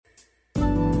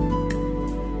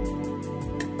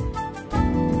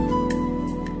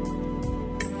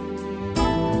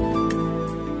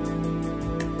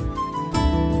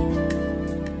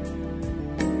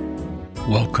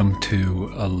Welcome to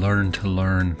a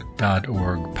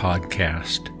LearnToLearn.org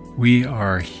podcast. We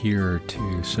are here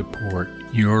to support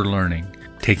your learning,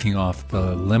 taking off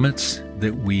the limits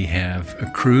that we have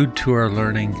accrued to our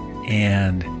learning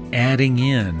and adding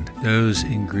in those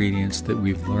ingredients that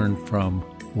we've learned from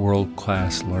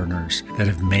world-class learners that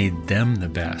have made them the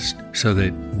best, so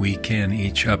that we can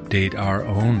each update our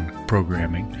own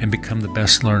programming and become the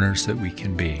best learners that we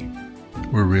can be.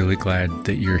 We're really glad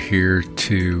that you're here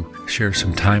to share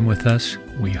some time with us.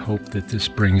 We hope that this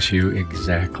brings you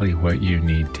exactly what you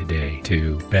need today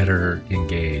to better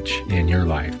engage in your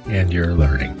life and your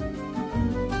learning.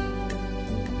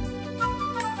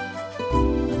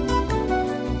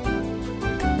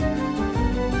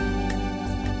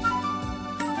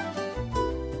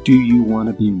 Do you want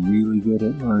to be really good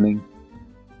at learning?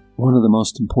 One of the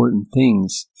most important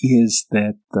things is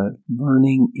that the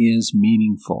learning is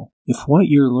meaningful. If what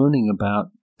you're learning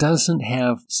about doesn't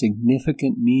have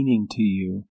significant meaning to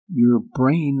you, your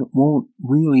brain won't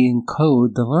really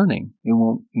encode the learning. It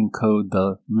won't encode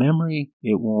the memory.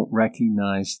 It won't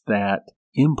recognize that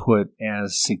input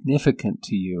as significant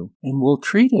to you and will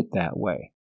treat it that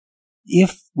way.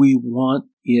 If we want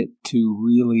it to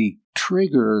really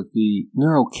trigger the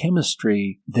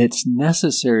neurochemistry that's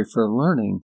necessary for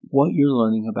learning, what you're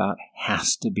learning about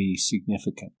has to be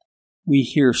significant. We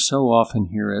hear so often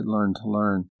here at Learn to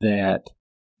Learn that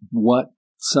what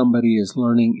somebody is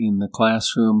learning in the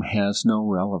classroom has no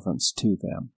relevance to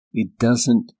them. It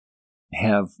doesn't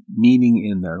have meaning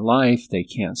in their life. They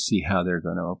can't see how they're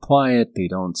going to apply it. They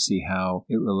don't see how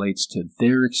it relates to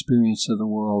their experience of the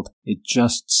world. It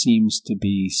just seems to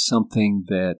be something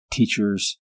that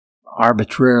teachers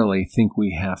arbitrarily think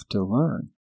we have to learn.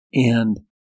 And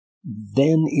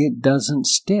then it doesn't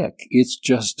stick. It's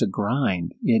just a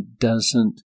grind. It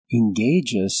doesn't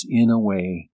engage us in a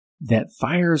way that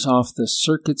fires off the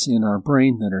circuits in our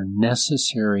brain that are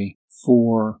necessary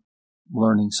for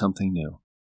learning something new.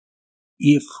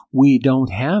 If we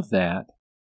don't have that,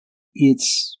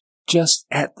 it's just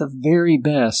at the very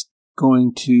best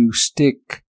going to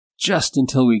stick just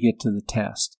until we get to the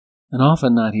test, and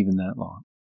often not even that long.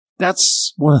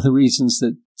 That's one of the reasons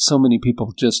that so many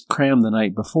people just cram the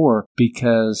night before,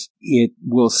 because it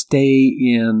will stay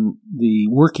in the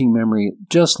working memory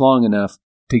just long enough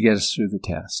to get us through the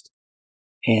test.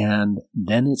 And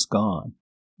then it's gone.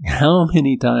 How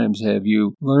many times have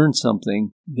you learned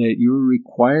something that you were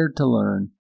required to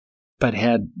learn but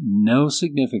had no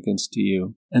significance to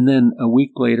you, and then a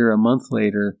week later, a month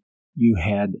later, you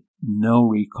had no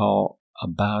recall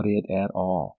about it at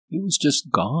all? It was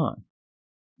just gone.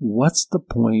 What's the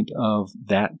point of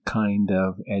that kind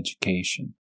of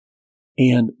education?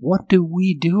 And what do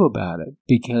we do about it?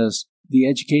 Because the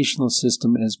educational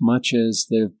system, as much as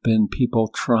there have been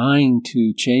people trying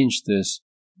to change this,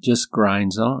 just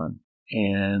grinds on.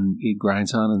 And it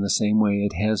grinds on in the same way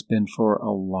it has been for a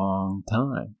long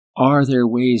time. Are there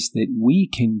ways that we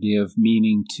can give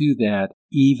meaning to that,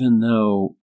 even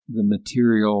though the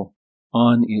material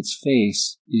on its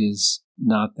face is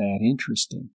not that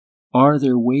interesting? Are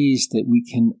there ways that we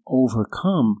can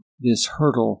overcome this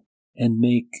hurdle and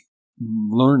make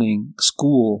learning,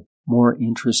 school, more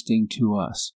interesting to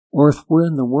us? Or if we're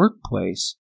in the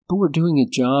workplace, but we're doing a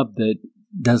job that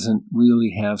doesn't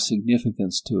really have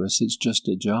significance to us, it's just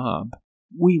a job,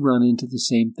 we run into the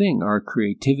same thing. Our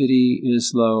creativity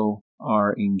is low,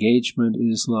 our engagement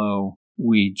is low,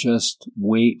 we just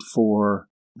wait for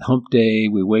hump day,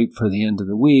 we wait for the end of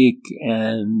the week,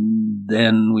 and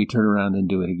then we turn around and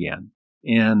do it again.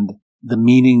 And the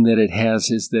meaning that it has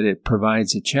is that it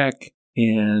provides a check,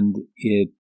 and it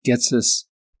gets us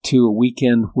to a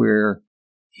weekend where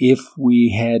if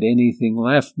we had anything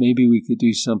left, maybe we could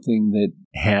do something that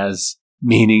has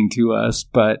meaning to us.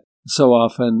 But so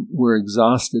often we're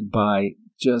exhausted by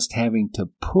just having to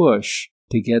push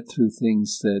to get through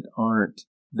things that aren't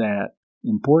that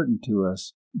important to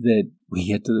us, that we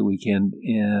get to the weekend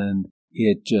and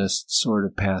it just sort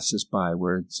of passes by.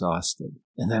 We're exhausted.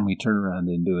 And then we turn around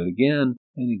and do it again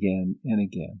and again and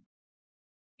again.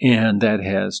 And that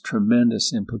has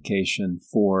tremendous implication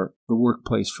for the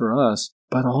workplace for us,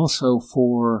 but also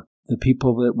for the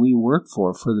people that we work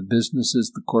for the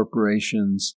businesses, the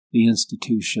corporations, the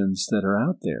institutions that are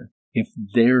out there. If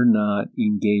they're not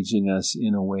engaging us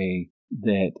in a way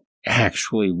that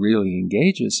actually really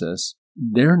engages us,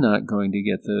 they're not going to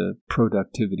get the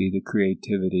productivity, the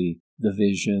creativity, the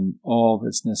vision, all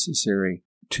that's necessary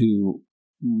to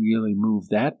really move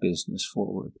that business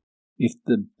forward. If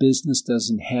the business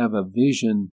doesn't have a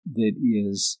vision that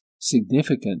is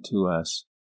significant to us,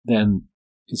 then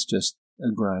it's just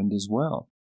a grind as well.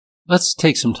 Let's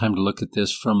take some time to look at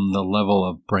this from the level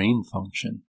of brain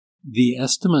function. The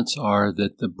estimates are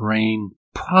that the brain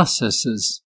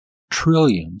processes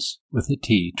trillions, with a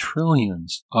T,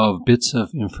 trillions of bits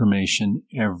of information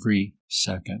every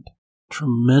second.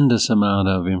 Tremendous amount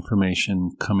of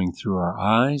information coming through our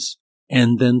eyes,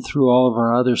 and then through all of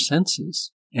our other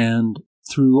senses, and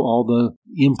through all the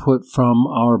input from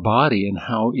our body and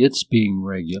how it's being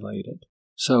regulated.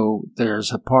 So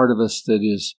there's a part of us that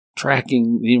is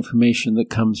tracking the information that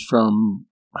comes from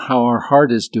how our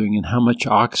heart is doing and how much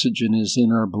oxygen is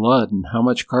in our blood and how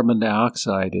much carbon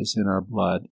dioxide is in our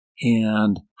blood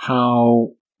and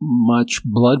how much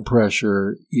blood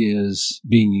pressure is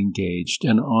being engaged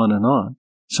and on and on.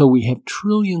 So we have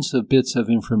trillions of bits of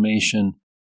information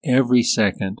every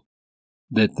second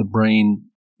that the brain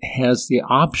has the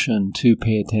option to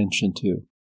pay attention to.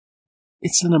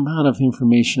 It's an amount of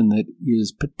information that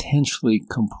is potentially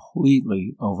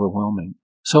completely overwhelming.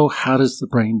 So how does the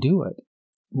brain do it?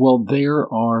 Well,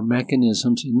 there are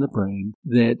mechanisms in the brain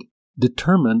that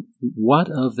determine what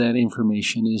of that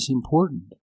information is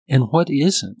important and what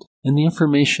isn't. And the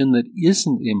information that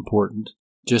isn't important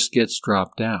just gets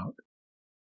dropped out.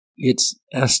 It's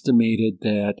estimated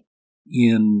that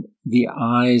in the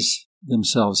eyes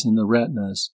themselves, in the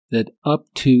retinas, that up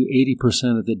to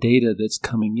 80% of the data that's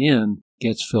coming in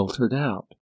gets filtered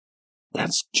out.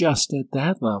 That's just at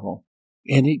that level.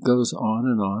 And it goes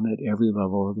on at every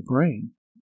level of the brain.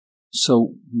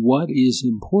 So what is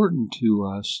important to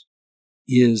us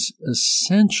is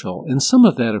essential. And some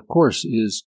of that, of course,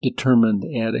 is determined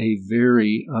at a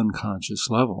very unconscious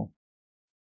level.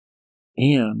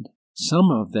 And some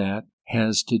of that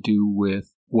has to do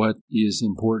with what is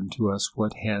important to us,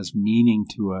 what has meaning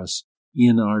to us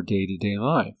in our day-to-day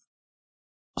life.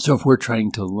 So if we're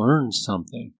trying to learn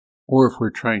something, or if we're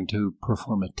trying to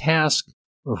perform a task,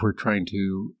 or if we're trying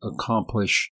to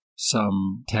accomplish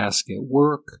some task at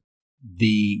work,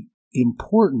 the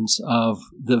importance of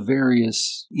the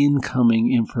various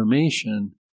incoming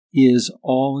information is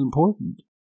all important.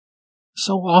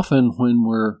 So often when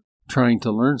we're trying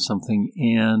to learn something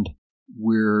and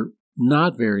we're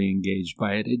not very engaged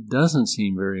by it, it doesn't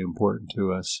seem very important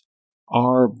to us.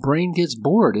 Our brain gets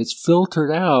bored. It's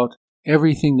filtered out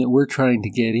everything that we're trying to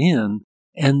get in,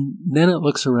 and then it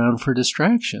looks around for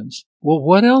distractions. Well,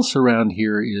 what else around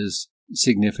here is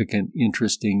significant,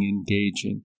 interesting,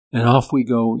 engaging? And off we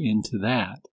go into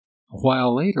that. A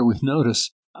while later, we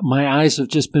notice my eyes have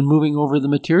just been moving over the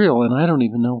material, and I don't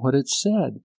even know what it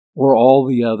said, or all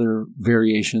the other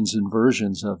variations and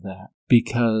versions of that.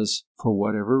 Because for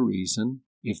whatever reason,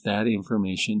 if that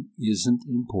information isn't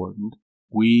important,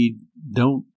 we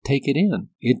don't take it in.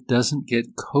 It doesn't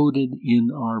get coded in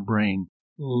our brain.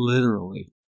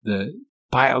 Literally, the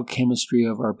biochemistry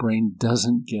of our brain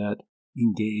doesn't get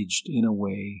engaged in a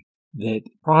way that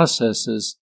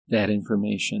processes that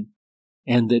information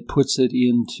and that puts it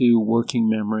into working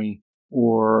memory,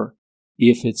 or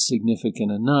if it's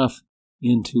significant enough,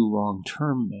 into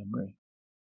long-term memory.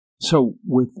 So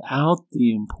without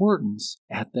the importance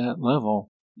at that level,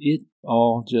 it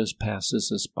all just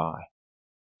passes us by.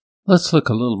 Let's look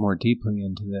a little more deeply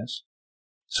into this.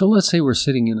 So let's say we're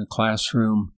sitting in a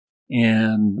classroom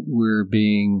and we're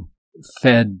being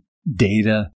fed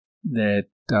data that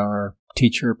our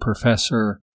teacher,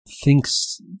 professor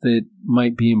thinks that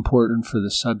might be important for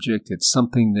the subject. It's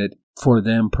something that for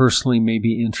them personally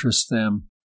maybe interests them,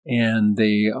 and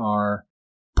they are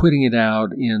putting it out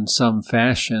in some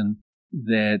fashion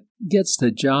that gets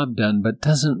the job done but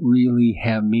doesn't really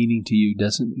have meaning to you,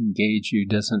 doesn't engage you,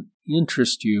 doesn't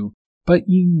interest you, but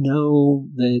you know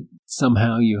that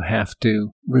somehow you have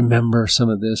to remember some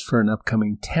of this for an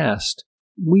upcoming test.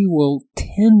 We will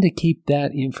tend to keep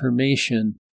that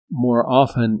information more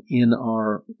often in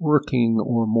our working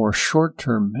or more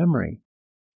short-term memory.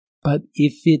 But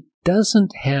if it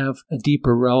doesn't have a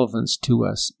deeper relevance to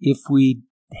us, if we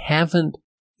haven't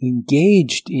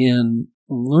engaged in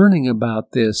learning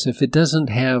about this, if it doesn't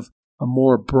have a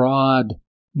more broad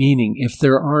meaning, if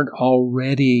there aren't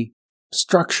already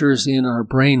structures in our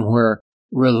brain where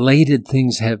related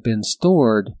things have been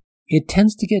stored, it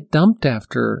tends to get dumped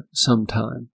after some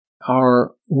time.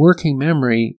 Our working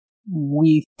memory,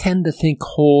 we tend to think,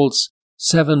 holds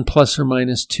 7 plus or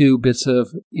minus 2 bits of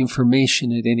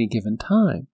information at any given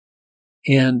time.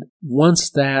 And once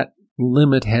that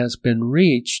limit has been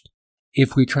reached,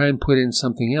 if we try and put in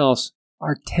something else,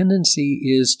 our tendency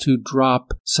is to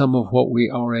drop some of what we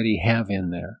already have in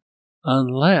there,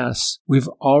 unless we've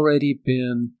already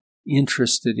been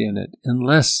interested in it,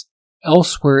 unless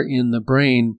elsewhere in the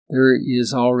brain there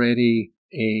is already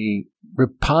a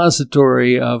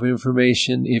repository of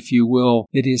information, if you will,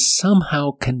 that is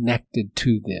somehow connected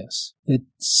to this, that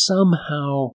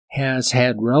somehow has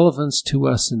had relevance to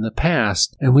us in the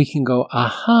past, and we can go,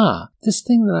 aha, this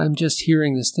thing that I'm just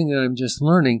hearing, this thing that I'm just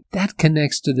learning, that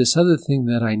connects to this other thing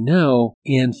that I know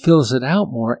and fills it out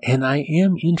more, and I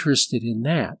am interested in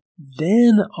that.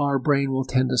 Then our brain will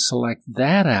tend to select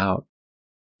that out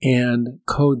and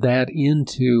code that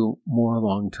into more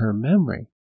long-term memory.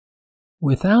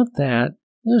 Without that,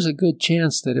 there's a good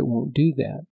chance that it won't do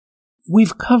that.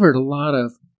 We've covered a lot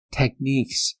of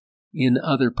techniques in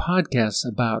other podcasts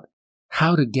about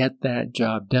how to get that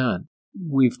job done.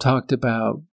 We've talked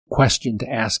about question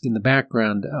to ask in the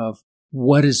background of,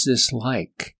 what is this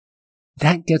like?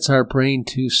 That gets our brain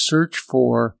to search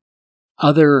for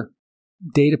other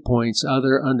data points,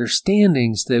 other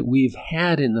understandings that we've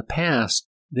had in the past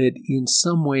that in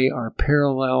some way are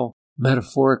parallel,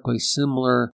 metaphorically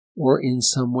similar, or in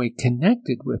some way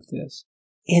connected with this.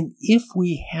 And if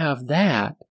we have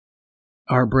that,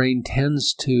 our brain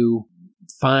tends to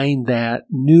find that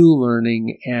new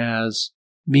learning as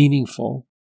meaningful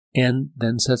and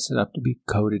then sets it up to be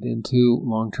coded into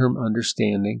long-term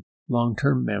understanding,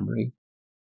 long-term memory.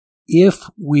 If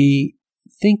we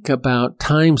think about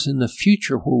times in the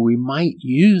future where we might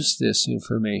use this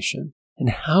information and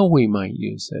how we might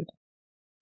use it,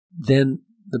 then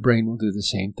the brain will do the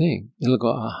same thing. It'll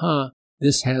go, aha,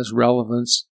 this has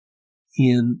relevance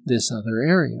in this other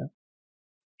area.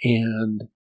 And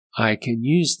I can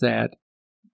use that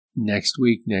next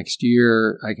week, next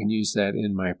year. I can use that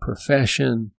in my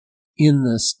profession. In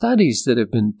the studies that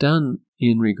have been done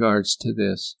in regards to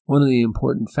this, one of the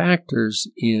important factors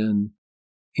in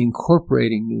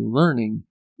incorporating new learning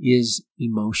is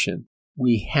emotion.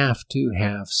 We have to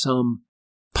have some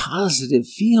positive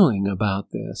feeling about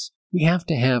this. We have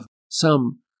to have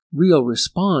some real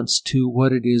response to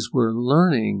what it is we're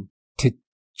learning to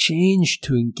change,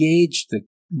 to engage the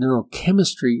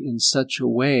neurochemistry in such a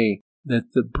way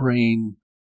that the brain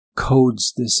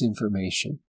codes this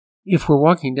information. If we're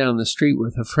walking down the street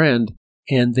with a friend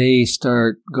and they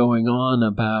start going on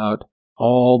about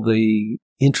all the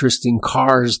interesting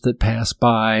cars that pass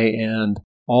by and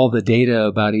all the data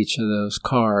about each of those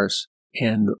cars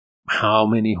and how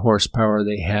many horsepower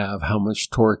they have, how much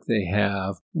torque they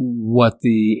have, what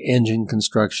the engine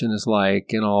construction is like,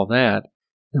 and all that,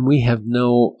 and we have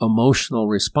no emotional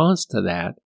response to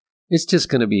that, it's just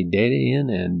going to be data in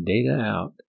and data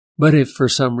out. But if for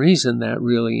some reason that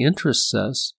really interests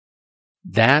us,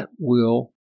 that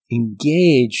will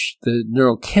engage the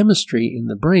neurochemistry in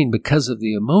the brain because of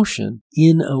the emotion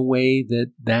in a way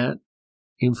that that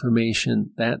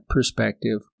information, that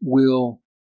perspective will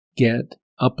get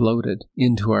uploaded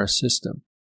into our system.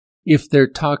 If they're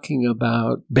talking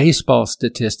about baseball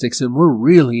statistics and we're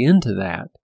really into that,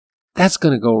 that's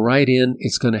going to go right in.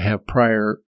 It's going to have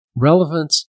prior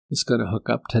relevance. It's going to hook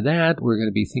up to that. We're going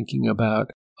to be thinking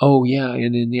about, oh yeah,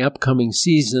 and in the upcoming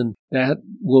season, that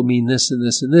will mean this and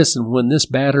this and this. And when this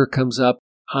batter comes up,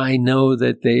 I know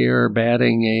that they are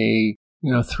batting a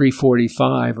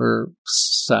 345 or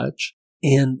such.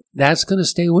 And that's going to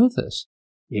stay with us.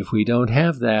 If we don't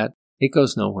have that, it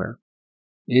goes nowhere.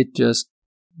 It just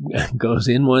goes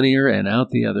in one ear and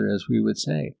out the other, as we would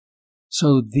say.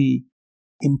 So the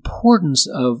importance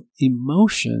of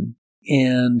emotion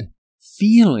and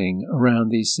feeling around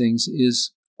these things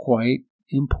is quite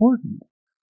important.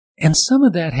 And some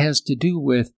of that has to do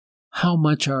with how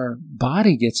much our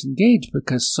body gets engaged,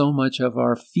 because so much of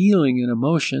our feeling and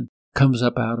emotion comes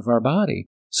up out of our body.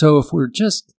 So if we're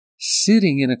just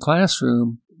sitting in a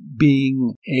classroom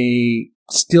being a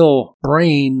still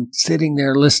brain sitting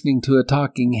there listening to a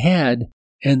talking head,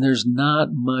 and there's not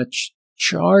much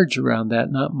charge around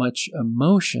that, not much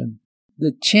emotion,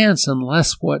 the chance,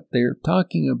 unless what they're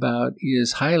talking about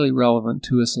is highly relevant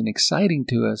to us and exciting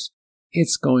to us,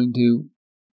 it's going to,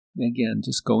 again,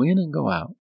 just go in and go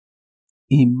out.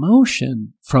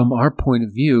 Emotion, from our point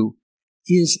of view,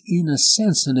 is in a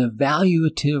sense an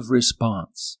evaluative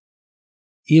response.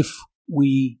 If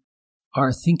we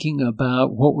are thinking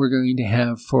about what we're going to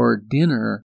have for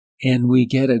dinner and we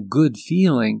get a good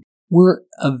feeling, we're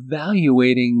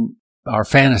evaluating our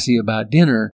fantasy about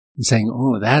dinner and saying,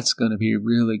 oh, that's going to be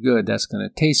really good. That's going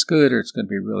to taste good, or it's going to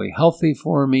be really healthy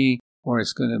for me, or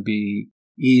it's going to be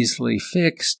easily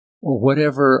fixed, or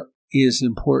whatever is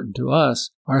important to us.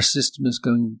 Our system is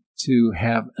going to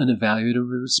have an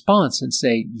evaluative response and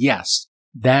say, yes,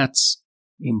 that's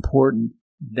important.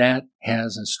 That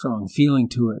has a strong feeling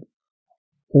to it.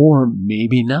 Or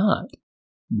maybe not.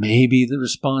 Maybe the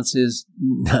response is,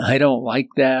 I don't like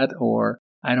that, or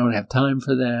I don't have time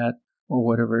for that, or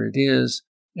whatever it is.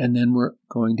 And then we're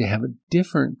going to have a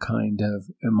different kind of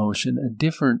emotion, a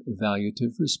different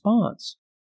evaluative response.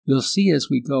 You'll see as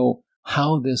we go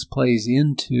how this plays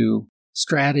into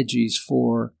strategies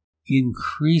for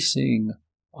increasing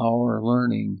our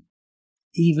learning,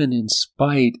 even in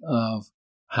spite of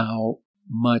how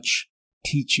much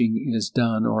teaching is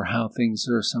done or how things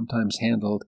are sometimes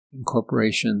handled in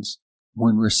corporations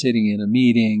when we're sitting in a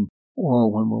meeting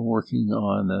or when we're working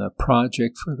on a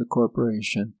project for the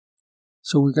corporation.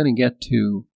 So we're going to get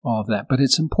to all of that. But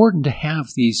it's important to have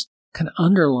these kind of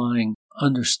underlying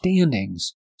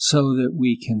understandings so that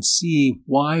we can see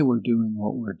why we're doing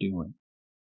what we're doing.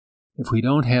 If we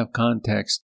don't have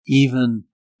context, even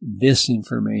this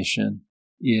information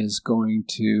is going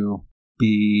to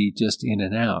be just in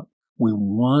and out. We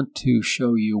want to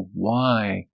show you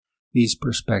why these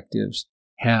perspectives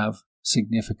have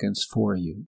significance for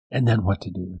you and then what to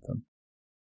do with them.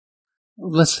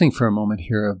 Let's think for a moment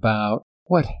here about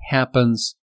what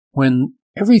happens when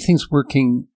everything's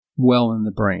working well in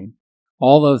the brain.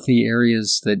 All of the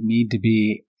areas that need to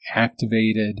be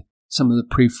activated, some of the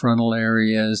prefrontal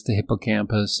areas, the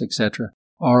hippocampus, etc.,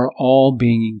 are all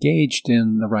being engaged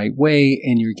in the right way,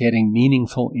 and you're getting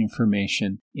meaningful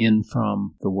information in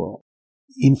from the world.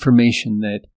 Information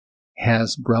that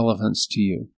has relevance to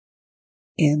you.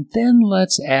 And then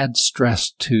let's add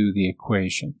stress to the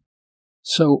equation.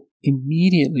 So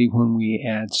immediately when we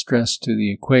add stress to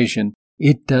the equation,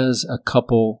 it does a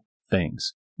couple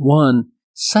things. One,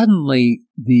 suddenly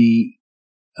the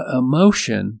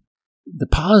emotion, the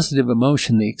positive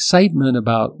emotion, the excitement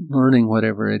about learning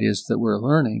whatever it is that we're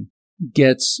learning,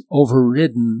 gets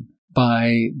overridden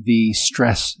by the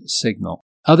stress signal.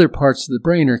 Other parts of the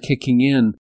brain are kicking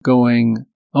in, going,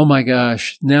 oh my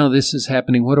gosh, now this is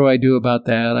happening. What do I do about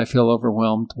that? I feel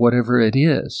overwhelmed. Whatever it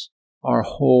is, our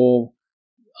whole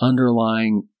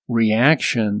underlying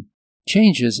reaction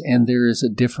changes, and there is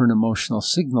a different emotional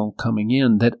signal coming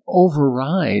in that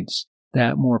overrides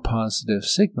that more positive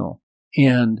signal.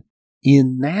 And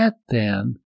in that,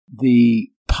 then,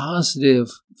 the positive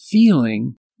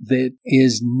feeling that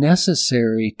is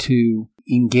necessary to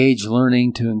engage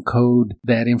learning, to encode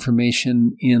that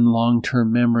information in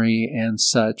long-term memory and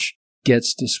such,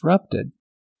 gets disrupted.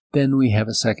 Then we have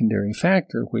a secondary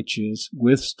factor, which is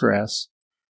with stress,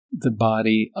 the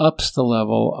body ups the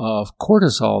level of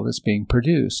cortisol that's being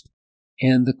produced.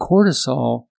 And the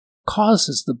cortisol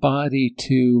causes the body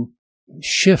to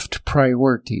shift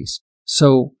priorities.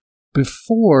 So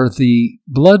before, the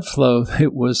blood flow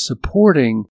that was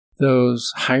supporting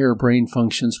those higher brain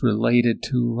functions related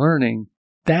to learning,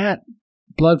 that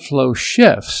blood flow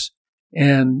shifts,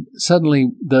 and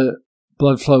suddenly the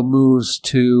blood flow moves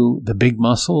to the big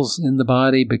muscles in the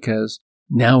body because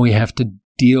now we have to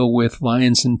deal with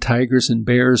lions and tigers and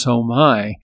bears, oh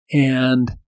my,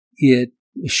 and it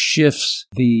shifts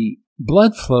the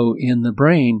blood flow in the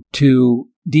brain to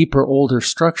deeper, older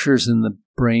structures in the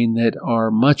brain that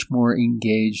are much more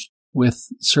engaged with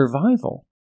survival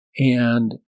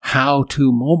and how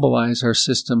to mobilize our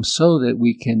system so that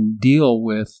we can deal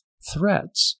with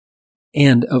threats.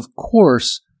 And of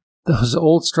course, those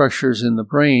old structures in the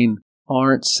brain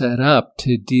aren't set up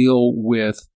to deal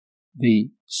with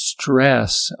the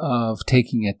stress of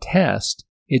taking a test.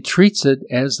 It treats it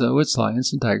as though it's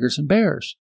lions and tigers and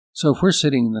bears. So if we're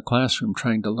sitting in the classroom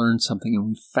trying to learn something and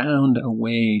we found a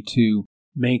way to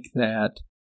make that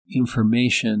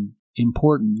information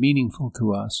important, meaningful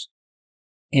to us,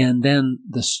 and then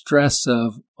the stress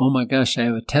of, oh my gosh, I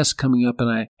have a test coming up and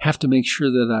I have to make sure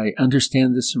that I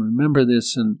understand this and remember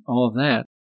this and all of that,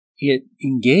 it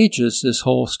engages this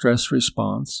whole stress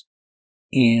response,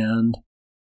 and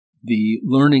the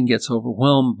learning gets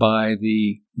overwhelmed by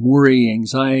the worry,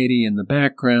 anxiety in the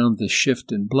background, the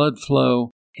shift in blood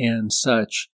flow and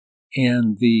such,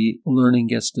 and the learning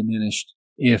gets diminished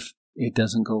if it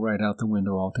doesn't go right out the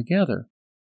window altogether.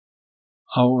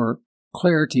 Our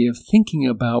clarity of thinking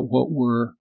about what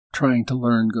we're trying to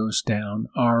learn goes down.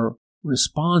 Our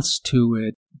response to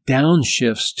it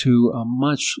downshifts to a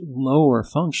much lower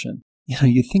function.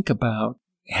 You think about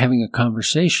having a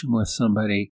conversation with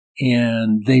somebody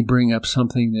and they bring up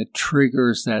something that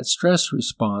triggers that stress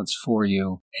response for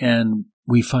you, and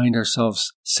we find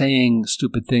ourselves saying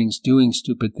stupid things, doing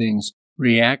stupid things,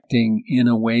 reacting in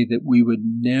a way that we would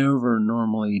never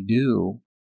normally do.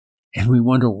 And we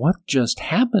wonder, what just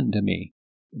happened to me?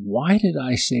 Why did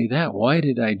I say that? Why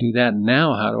did I do that?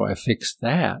 Now how do I fix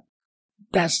that?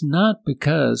 That's not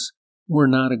because we're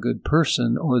not a good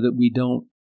person or that we don't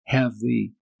have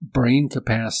the brain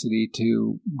capacity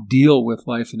to deal with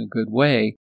life in a good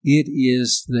way. It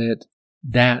is that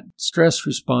that stress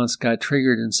response got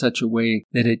triggered in such a way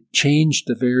that it changed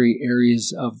the very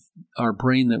areas of our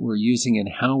brain that we're using and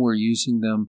how we're using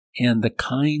them, and the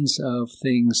kinds of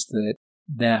things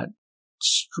that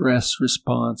stress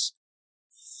response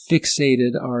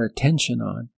fixated our attention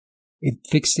on. It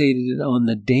fixated it on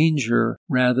the danger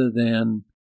rather than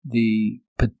the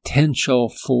potential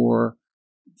for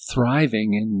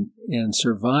thriving and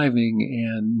surviving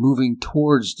and moving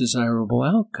towards desirable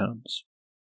outcomes.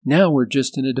 Now we're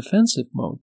just in a defensive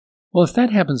mode. Well, if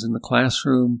that happens in the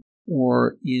classroom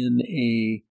or in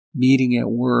a meeting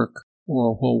at work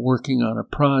or while working on a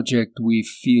project, we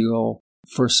feel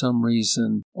for some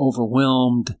reason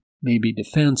overwhelmed, maybe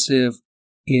defensive,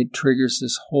 it triggers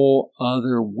this whole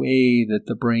other way that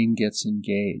the brain gets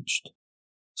engaged.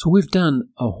 So we've done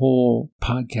a whole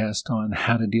podcast on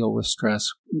how to deal with stress.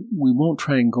 We won't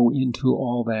try and go into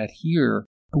all that here,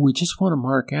 but we just want to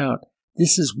mark out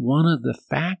this is one of the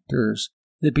factors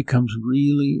that becomes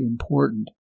really important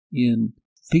in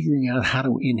figuring out how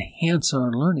to enhance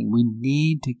our learning. We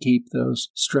need to keep those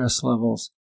stress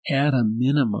levels at a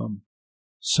minimum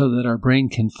so that our brain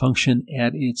can function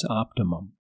at its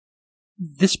optimum.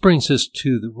 This brings us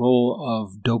to the role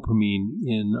of dopamine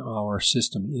in our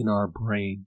system, in our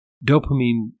brain.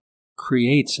 Dopamine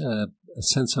creates a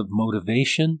sense of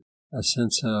motivation, a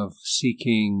sense of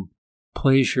seeking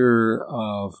pleasure,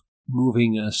 of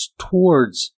moving us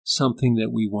towards something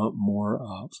that we want more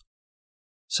of.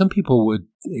 Some people would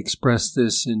express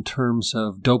this in terms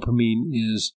of dopamine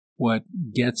is what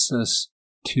gets us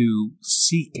to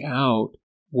seek out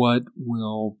what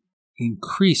will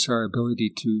increase our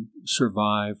ability to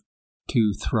survive,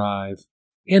 to thrive.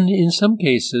 And in some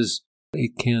cases,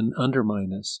 it can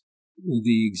undermine us.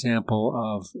 The example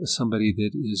of somebody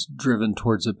that is driven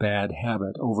towards a bad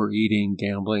habit, overeating,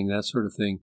 gambling, that sort of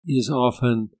thing, is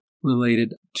often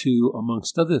related to,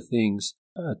 amongst other things,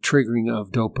 a triggering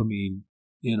of dopamine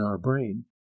in our brain.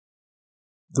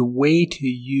 The way to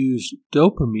use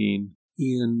dopamine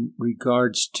in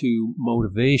regards to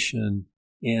motivation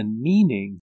and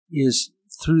meaning is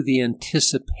through the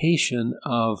anticipation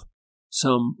of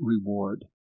some reward.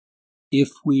 If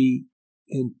we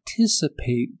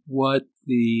anticipate what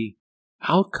the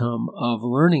outcome of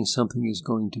learning something is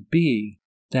going to be,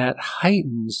 that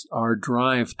heightens our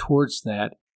drive towards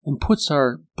that and puts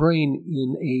our brain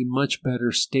in a much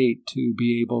better state to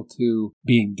be able to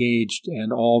be engaged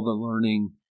and all the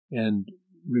learning and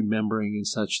remembering and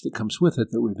such that comes with it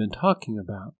that we've been talking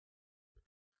about.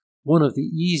 One of the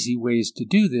easy ways to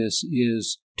do this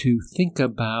is to think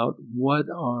about what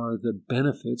are the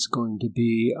benefits going to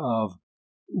be of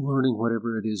learning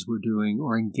whatever it is we're doing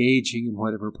or engaging in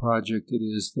whatever project it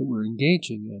is that we're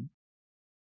engaging in.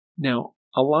 Now,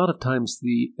 a lot of times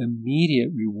the immediate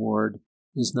reward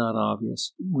is not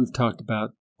obvious. We've talked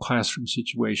about classroom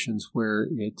situations where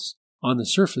it's on the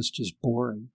surface just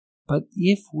boring. But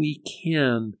if we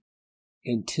can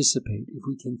anticipate, if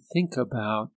we can think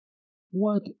about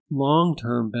what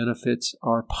long-term benefits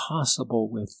are possible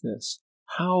with this,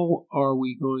 how are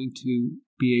we going to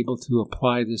be able to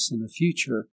apply this in the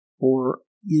future? Or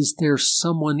is there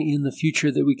someone in the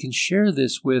future that we can share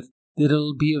this with that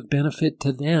it'll be of benefit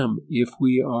to them if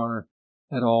we are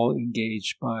at all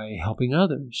engaged by helping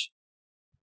others?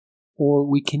 Or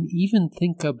we can even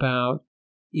think about,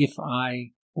 if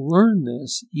I learn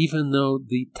this, even though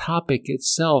the topic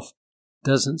itself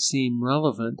doesn't seem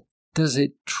relevant, does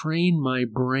it train my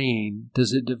brain?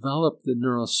 Does it develop the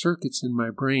neural circuits in my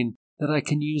brain that I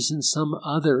can use in some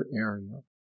other area?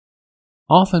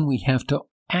 Often we have to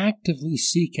actively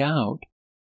seek out,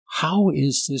 how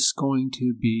is this going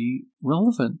to be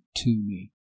relevant to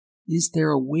me? Is there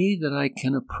a way that I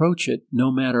can approach it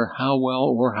no matter how well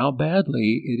or how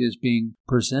badly it is being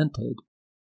presented?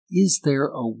 Is there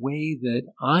a way that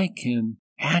I can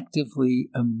actively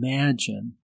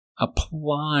imagine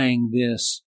applying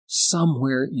this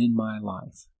somewhere in my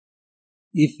life?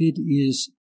 If it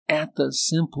is at the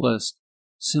simplest,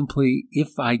 simply,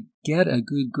 if I get a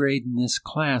good grade in this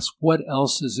class, what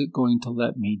else is it going to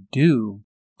let me do?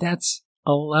 That's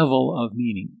a level of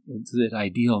meaning. Is it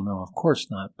ideal? No, of course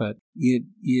not. But it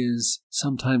is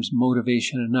sometimes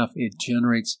motivation enough. It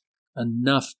generates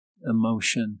enough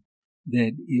emotion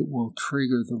that it will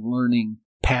trigger the learning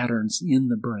patterns in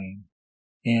the brain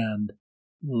and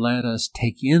let us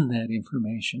take in that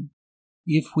information.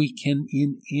 If we can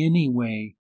in any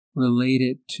way relate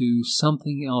it to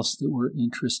something else that we're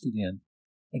interested in.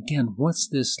 Again, what's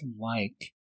this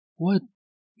like? What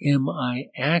am I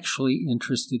actually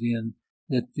interested in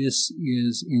that this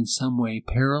is in some way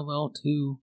parallel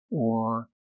to, or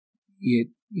it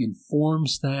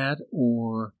informs that,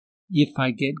 or if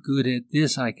I get good at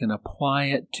this, I can apply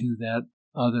it to that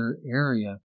other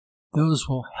area. Those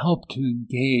will help to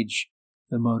engage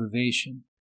the motivation.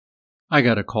 I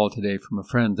got a call today from a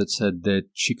friend that said that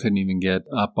she couldn't even get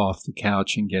up off the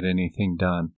couch and get anything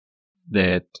done,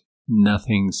 that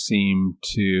nothing seemed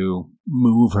to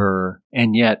move her,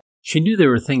 and yet she knew there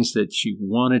were things that she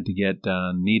wanted to get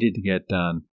done, needed to get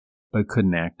done, but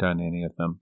couldn't act on any of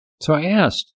them. So I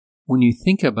asked, when you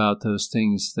think about those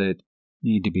things that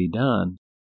need to be done,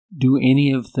 do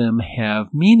any of them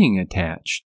have meaning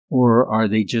attached, or are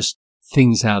they just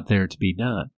things out there to be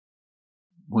done?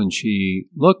 When she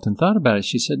looked and thought about it,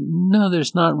 she said, no,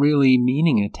 there's not really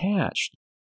meaning attached.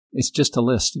 It's just a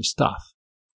list of stuff.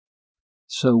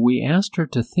 So we asked her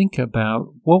to think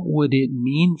about what would it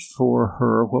mean for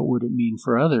her, what would it mean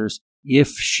for others if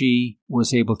she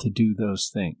was able to do those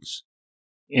things.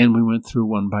 And we went through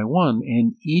one by one,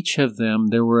 and each of them,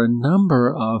 there were a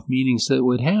number of meanings that it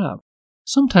would have.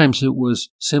 Sometimes it was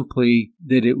simply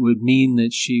that it would mean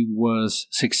that she was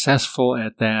successful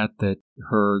at that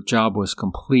her job was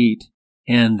complete,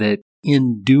 and that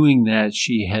in doing that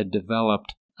she had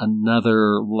developed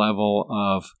another level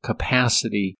of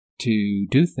capacity to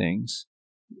do things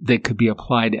that could be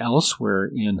applied elsewhere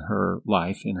in her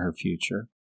life, in her future.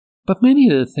 But many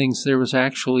of the things, there was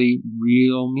actually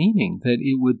real meaning, that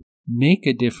it would make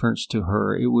a difference to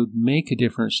her. It would make a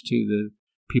difference to the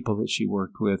people that she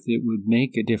worked with. It would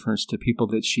make a difference to people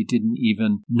that she didn't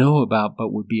even know about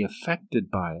but would be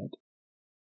affected by it.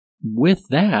 With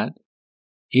that,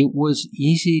 it was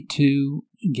easy to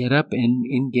get up and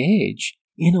engage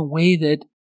in a way that,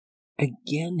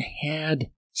 again,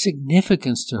 had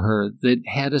significance to her, that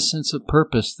had a sense of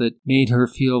purpose, that made her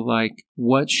feel like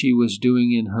what she was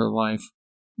doing in her life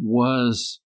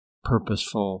was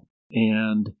purposeful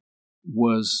and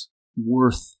was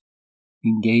worth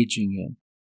engaging in.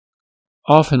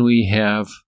 Often we have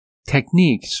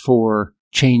techniques for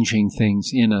changing things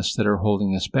in us that are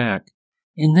holding us back.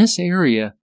 In this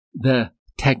area, the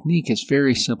technique is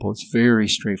very simple. It's very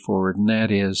straightforward, and that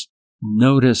is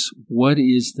notice what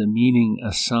is the meaning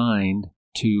assigned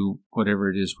to whatever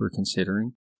it is we're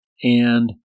considering,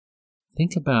 and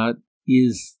think about,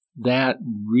 is that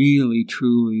really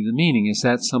truly the meaning? Is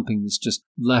that something that's just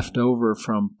left over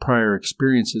from prior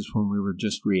experiences when we were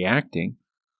just reacting?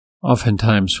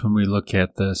 Oftentimes when we look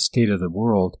at the state of the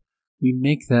world, we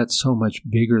make that so much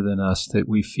bigger than us that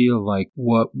we feel like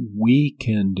what we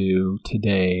can do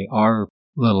today, our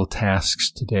little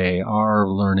tasks today, our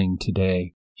learning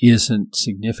today, isn't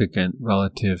significant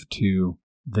relative to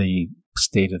the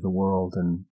state of the world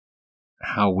and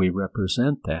how we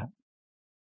represent that.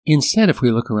 Instead, if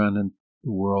we look around in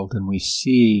the world and we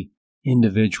see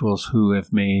individuals who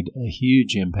have made a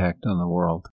huge impact on the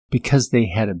world because they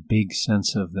had a big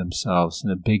sense of themselves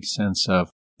and a big sense of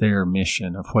their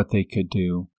mission, of what they could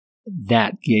do,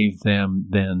 that gave them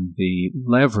then the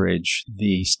leverage,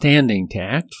 the standing to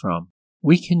act from.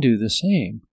 We can do the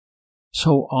same.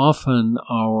 So often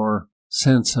our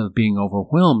sense of being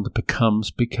overwhelmed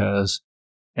becomes because,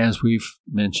 as we've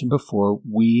mentioned before,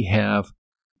 we have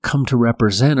come to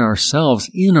represent ourselves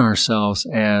in ourselves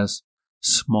as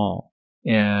small,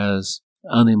 as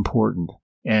unimportant,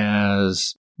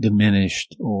 as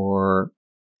diminished or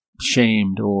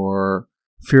shamed or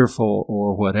fearful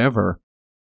or whatever.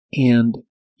 And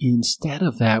instead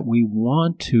of that, we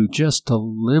want to just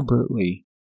deliberately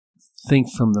think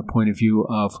from the point of view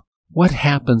of what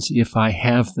happens if I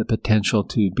have the potential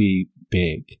to be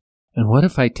big? And what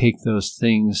if I take those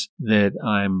things that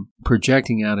I'm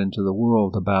projecting out into the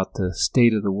world about the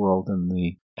state of the world and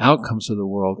the outcomes of the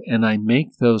world, and I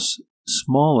make those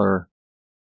smaller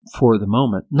for the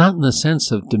moment, not in the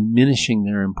sense of diminishing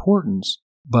their importance,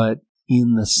 but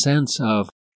in the sense of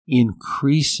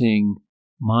increasing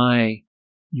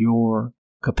your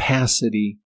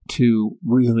capacity to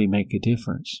really make a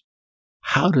difference.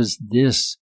 How does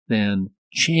this then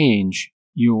change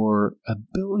your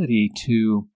ability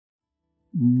to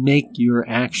make your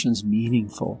actions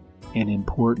meaningful and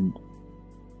important?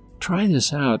 Try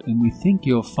this out, and we think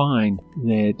you'll find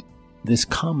that this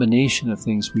combination of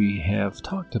things we have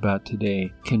talked about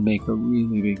today can make a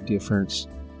really big difference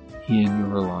in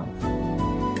your life.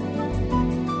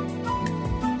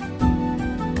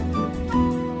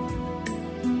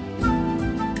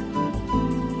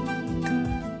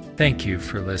 Thank you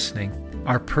for listening.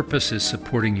 Our purpose is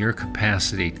supporting your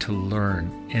capacity to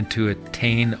learn and to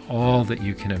attain all that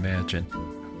you can imagine.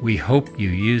 We hope you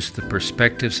use the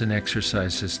perspectives and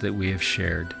exercises that we have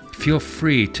shared. Feel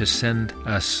free to send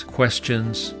us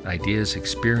questions, ideas,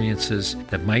 experiences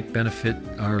that might benefit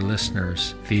our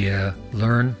listeners via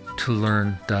learn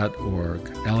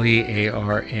learntolearn.org,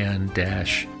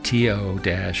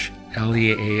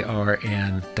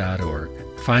 learn-to-learn.org.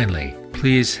 Finally,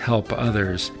 please help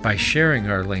others by sharing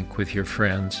our link with your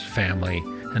friends, family,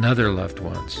 and other loved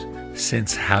ones,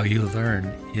 since how you learn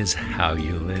is how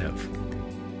you live.